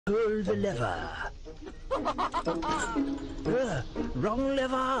Pull the lever. Wrong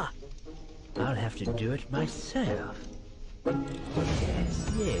lever. I'll have to do it myself.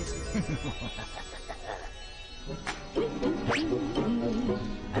 Yes, yes.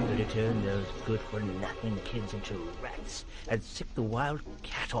 I'm going to turn those good-for-nothing kids into rats and sick the wild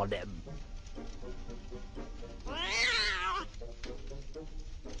cat on them.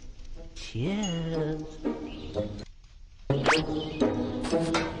 Cheers.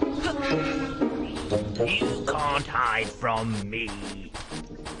 You can't hide from me.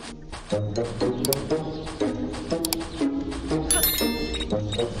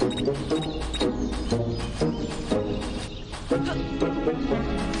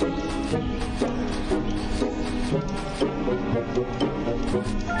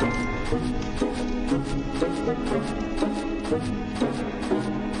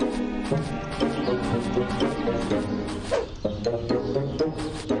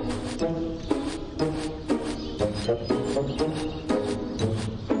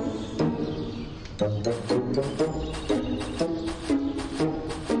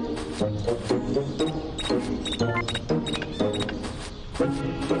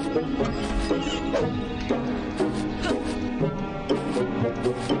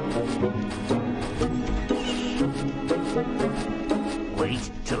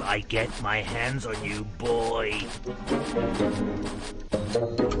 Wait till I get my hands on you, boy.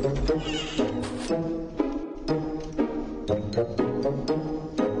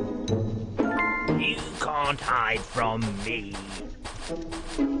 You can't hide from me.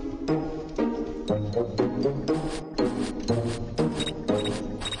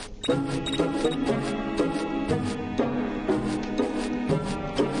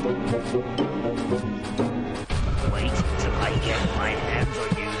 Wait till I get my hands on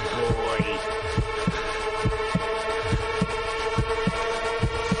you, boy.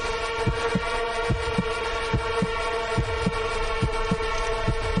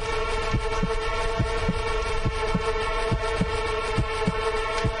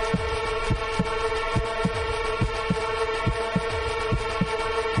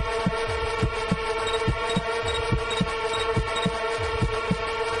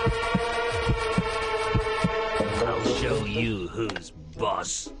 I'll show you who's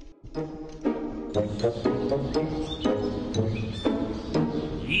boss.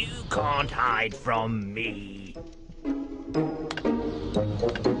 You can't hide from me.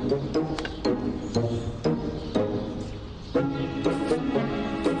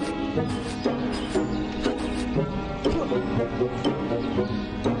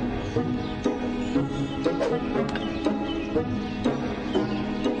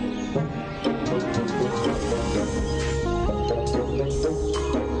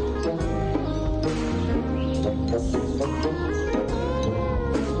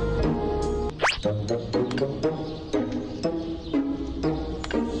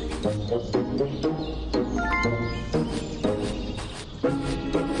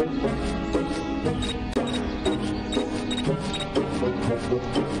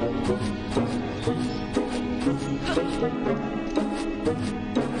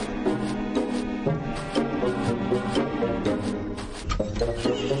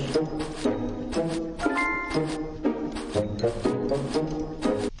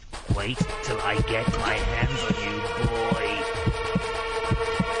 Wait till I get my hands on you, boy.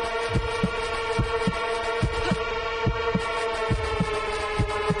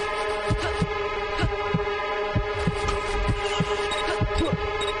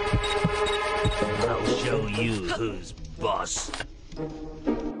 I'll show you who's boss.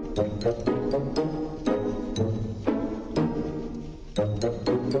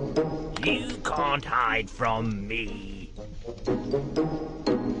 You can't hide from me.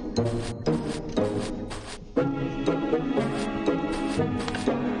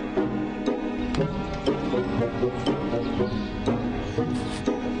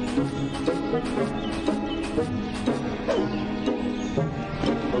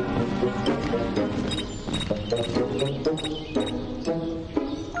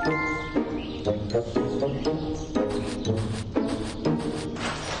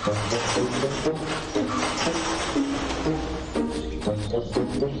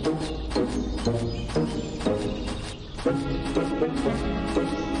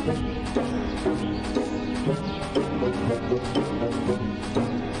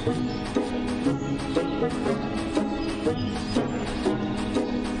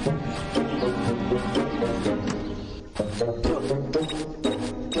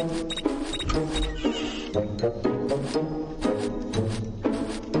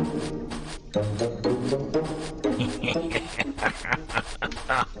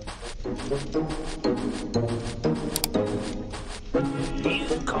 You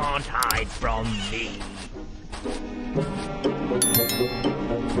can't hide from me.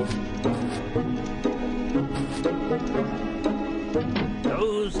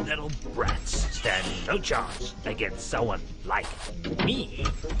 Those little brats stand no chance against someone like me.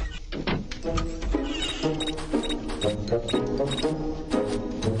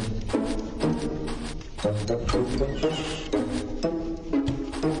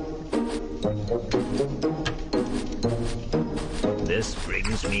 This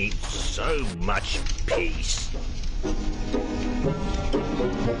brings me so much peace.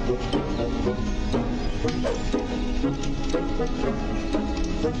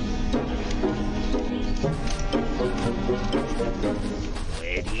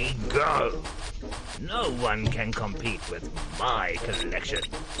 Where'd he go? No one can compete with my collection.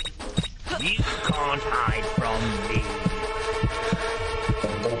 You can't hide from me.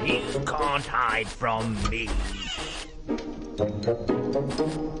 You can't hide from me.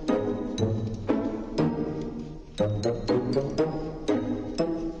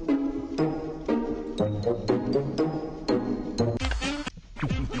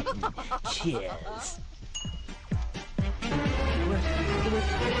 Cheers.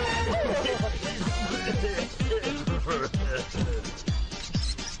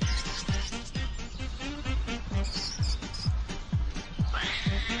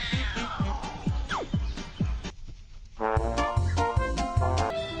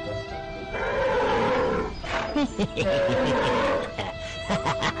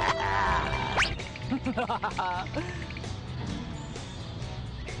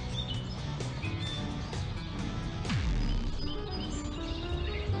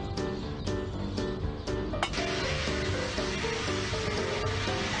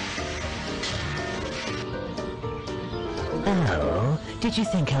 Oh, did you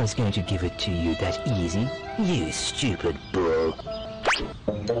think I was going to give it to you that easy? You stupid bull.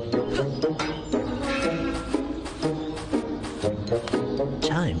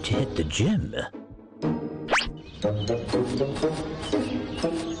 Time to hit the gym.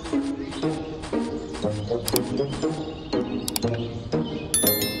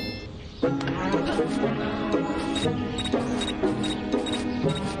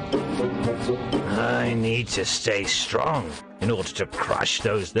 I need to stay strong in order to crush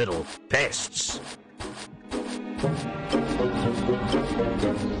those little pests.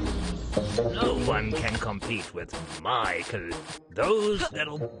 No one can compete with my Those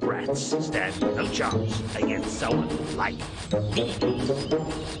little brats stand no chance against someone like me.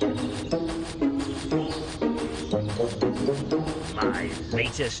 My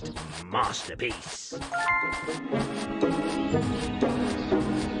latest masterpiece.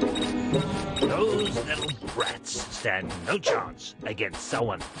 Those little brats stand no chance against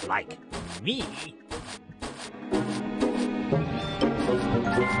someone like me.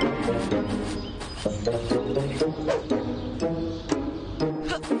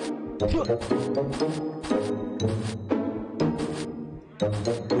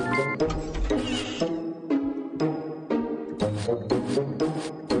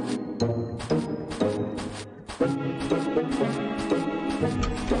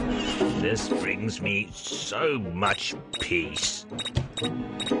 This brings me so much peace.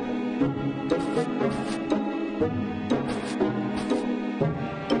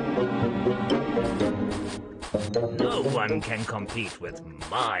 No one can compete with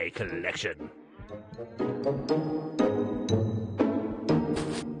my collection.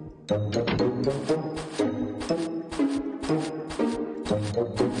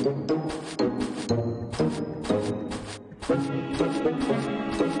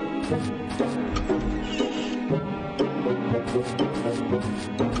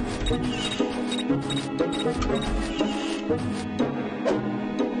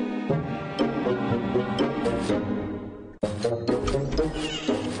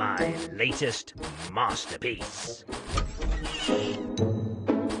 My latest masterpiece.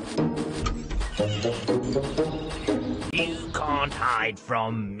 You can't hide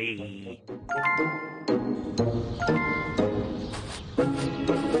from me.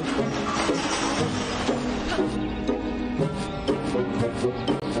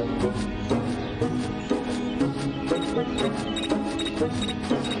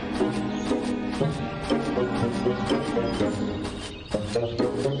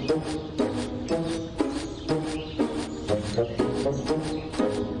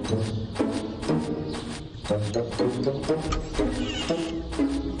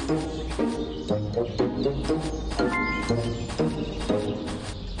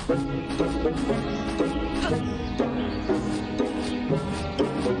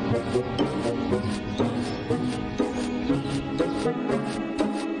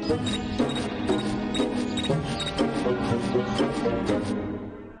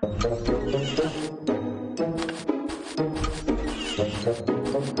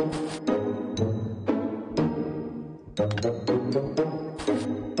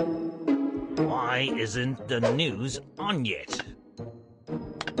 Why isn't the news on yet?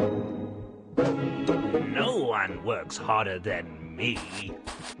 No one works harder than me.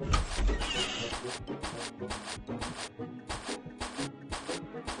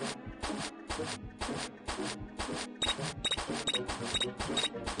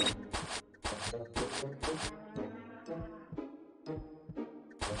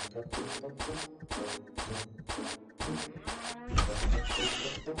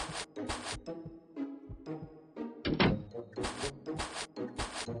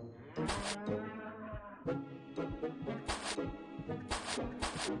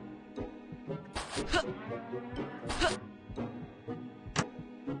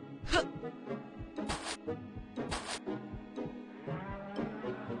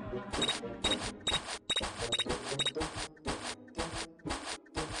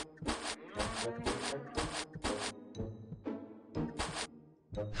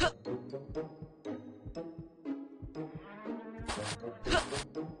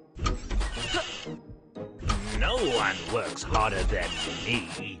 No one works harder than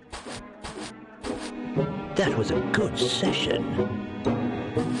me. That was a good session.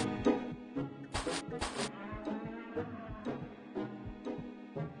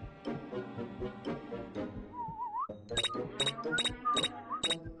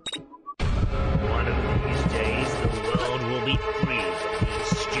 One of these days, the world will be free of these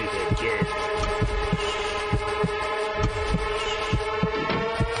stupid kids.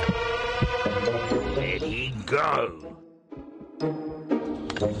 Let he go.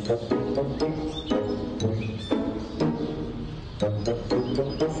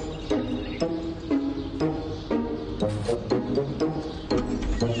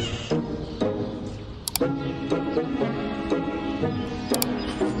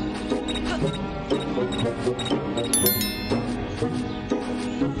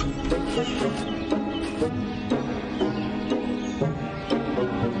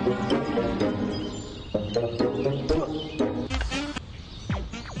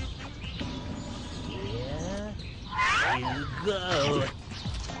 You go.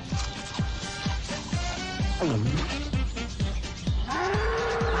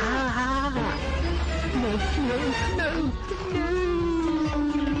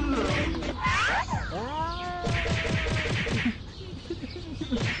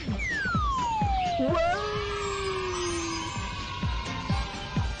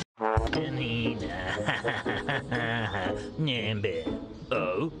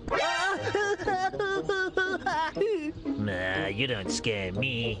 Oh? Nah, you don't scare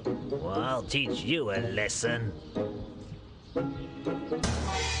me. Well, I'll teach you a lesson.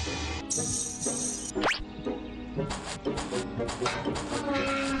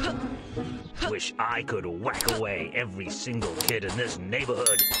 Wish I could whack away every single kid in this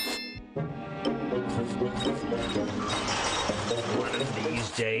neighborhood. One of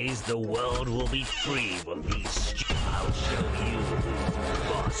these days, the world will be free of these. I'll show you who's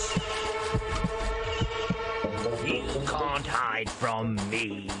boss. You can't hide from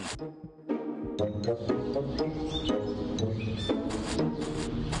me.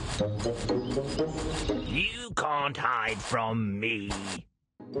 You can't hide from me.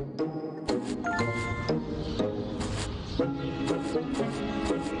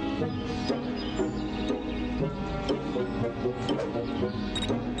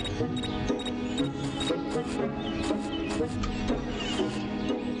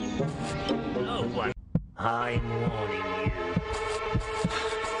 No one. I'm warning you.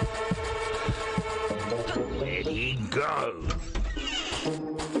 Let he go.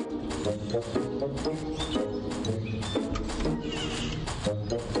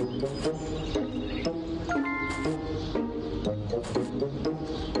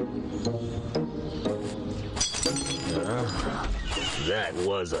 That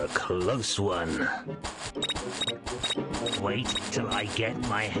was a close one. Wait till I get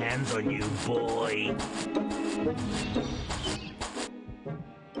my hands on you, boy.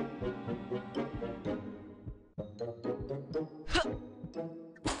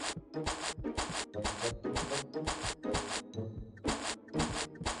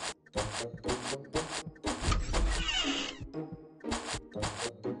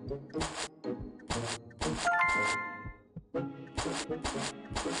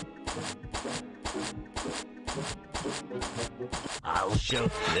 I'll show.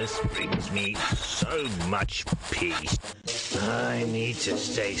 This brings me so much peace. I need to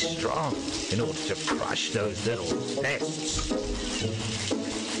stay strong in order to crush those little pests.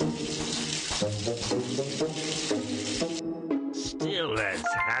 Still still as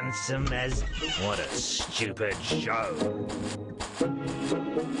handsome as... What a stupid show.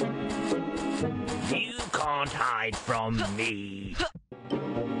 You can't hide from me.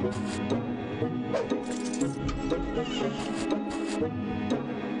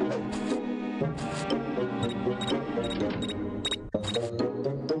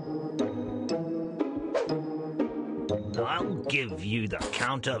 I'll give you the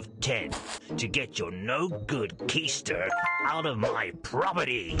count of 10 to get your no-good keister out of my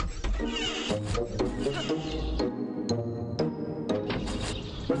property.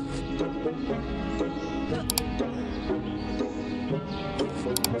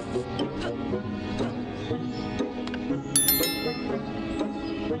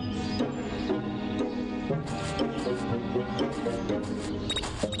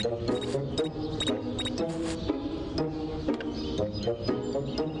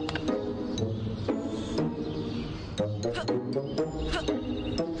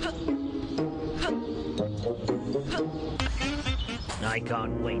 I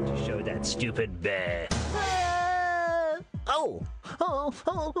can't wait to show that stupid bear. Oh! Oh!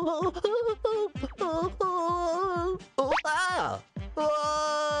 Oh! Oh! Oh! Oh! Ah! Oh!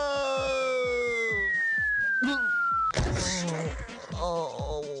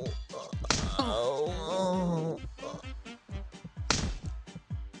 Oh!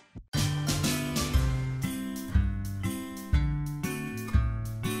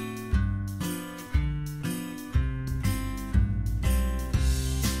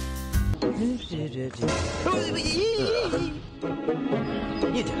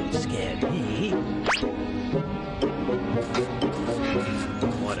 You don't scare me.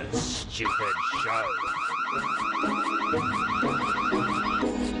 What a stupid show.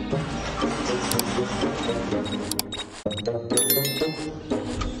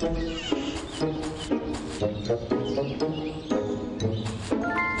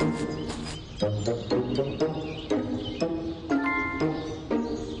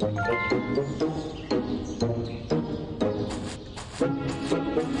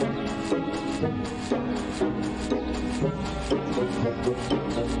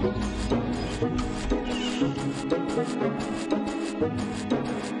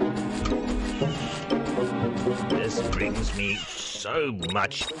 This brings me so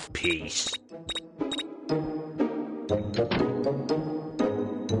much peace.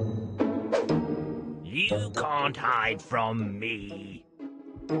 You can't hide from me.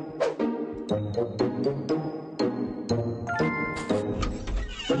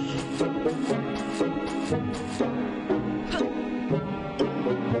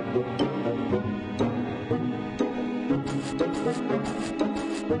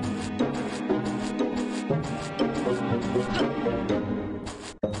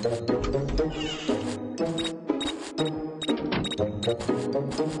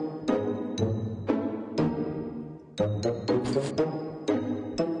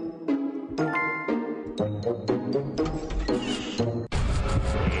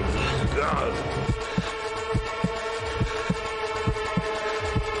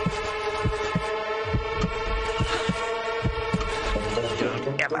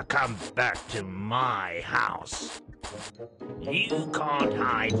 Don't ever come back to my house. You can't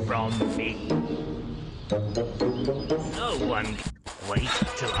hide from me. No one can wait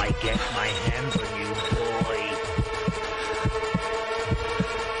till I get my hands on you, boy.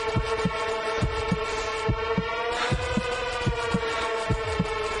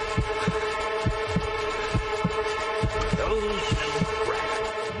 Those little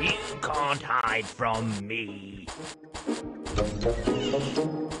brats, you can't hide from me.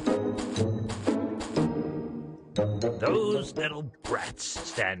 Those little brats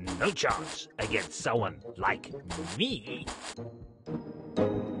stand no chance against someone like me.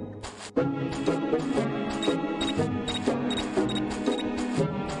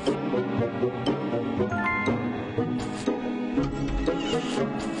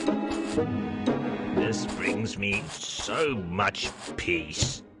 This brings me so much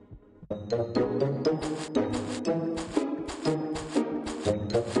peace.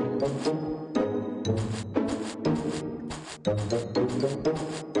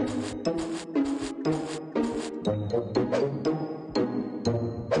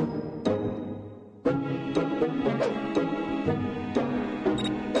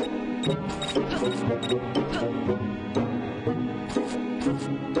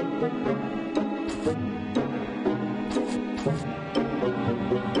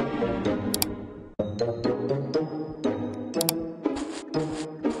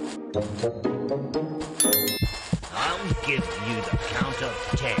 I'll give you the count of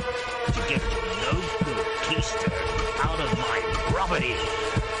 10 to get your no-good keister out of my property. property.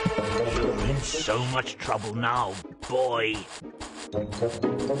 You're in so much trouble now, boy.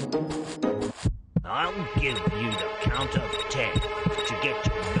 I'll give you the count of 10 to get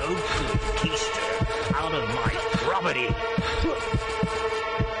your no-good keister out of my property.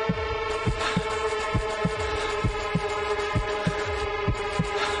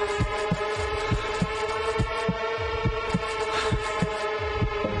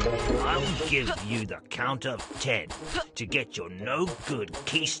 I'll give you the count of 10 to get your no-good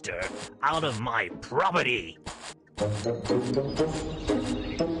keister out of my property.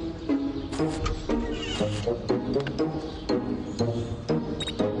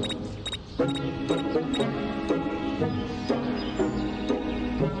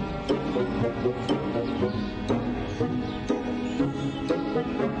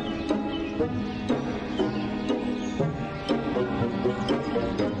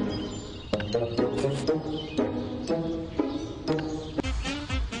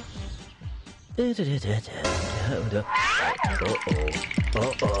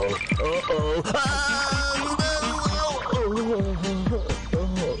 Uh-oh.